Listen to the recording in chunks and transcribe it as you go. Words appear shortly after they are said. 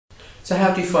So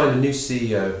how do you find a new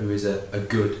CEO who is a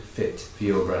good fit for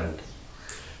your brand?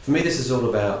 For me, this is all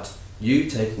about you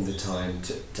taking the time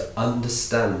to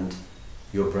understand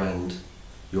your brand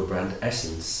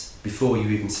essence before you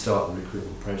even start the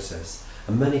recruitment process.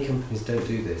 And many companies don't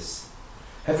do this.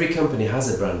 Every company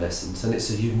has a brand essence, and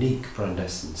it's a unique brand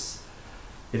essence.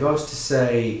 If I was to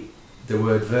say the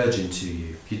word Virgin to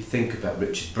you, you'd think about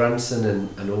Richard Branson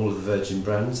and all of the Virgin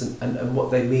brands and what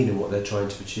they mean and what they're trying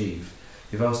to achieve.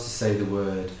 If I was to say the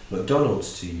word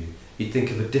McDonald's to you, you'd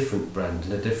think of a different brand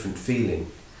and a different feeling.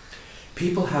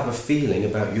 People have a feeling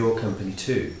about your company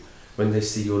too when they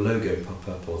see your logo pop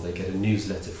up, or they get a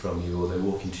newsletter from you, or they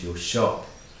walk into your shop.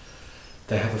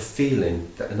 They have a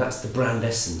feeling, and that's the brand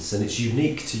essence, and it's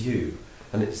unique to you,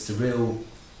 and it's the real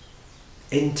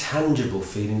intangible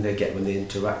feeling they get when they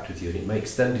interact with you, and it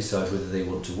makes them decide whether they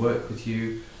want to work with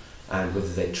you and whether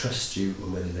they trust you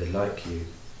and whether they like you.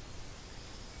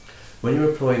 When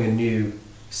you're employing a new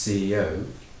CEO,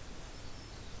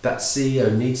 that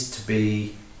CEO needs to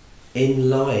be in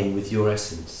line with your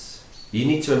essence. You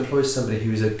need to employ somebody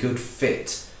who is a good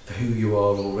fit for who you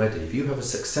are already. If you have a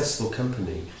successful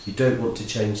company, you don't want to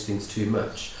change things too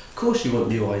much. Of course you want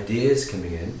new ideas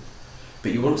coming in,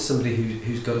 but you want somebody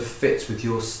who's got a fit with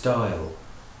your style,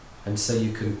 and so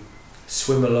you can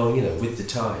swim along, with the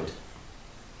tide.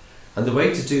 And the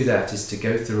way to do that is to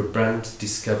go through a brand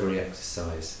discovery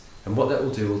exercise. And what that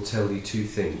will do will tell you two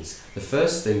things. The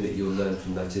first thing that you'll learn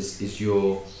from that is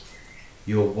your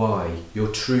why, your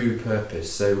true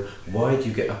purpose. So why do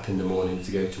you get up in the morning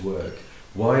to go to work?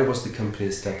 Why was the company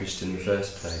established in the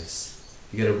first place?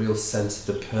 You get a real sense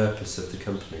of the purpose of the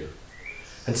company.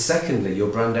 And secondly,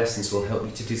 your brand essence will help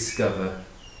you to discover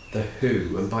the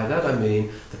who, and by that I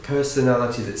mean the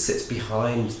personality that sits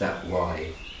behind that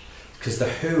why. Because the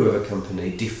who of a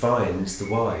company defines the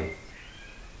why.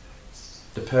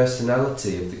 The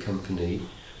personality of the company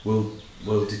will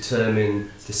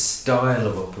determine the style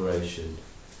of operation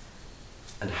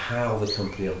and how the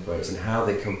company operates and how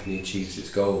the company achieves its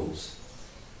goals.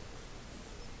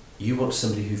 You want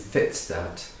somebody who fits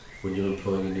that when you're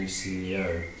employing a new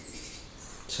CEO.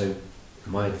 So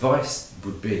my advice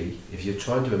would be, if you're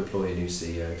trying to employ a new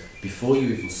CEO, before you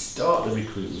even start the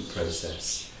recruitment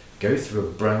process, go through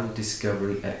a brand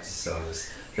discovery exercise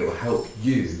that will help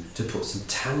you to put some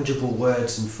tangible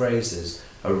words and phrases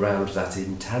around that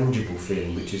intangible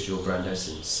feeling which is your brand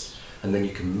essence. And then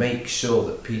you can make sure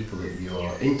that people that you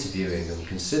are interviewing and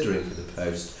considering for the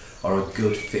post are a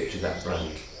good fit to that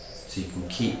brand. So you can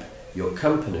keep your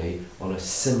company on a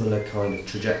similar kind of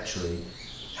trajectory,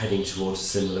 heading towards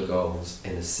similar goals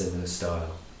in a similar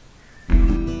style.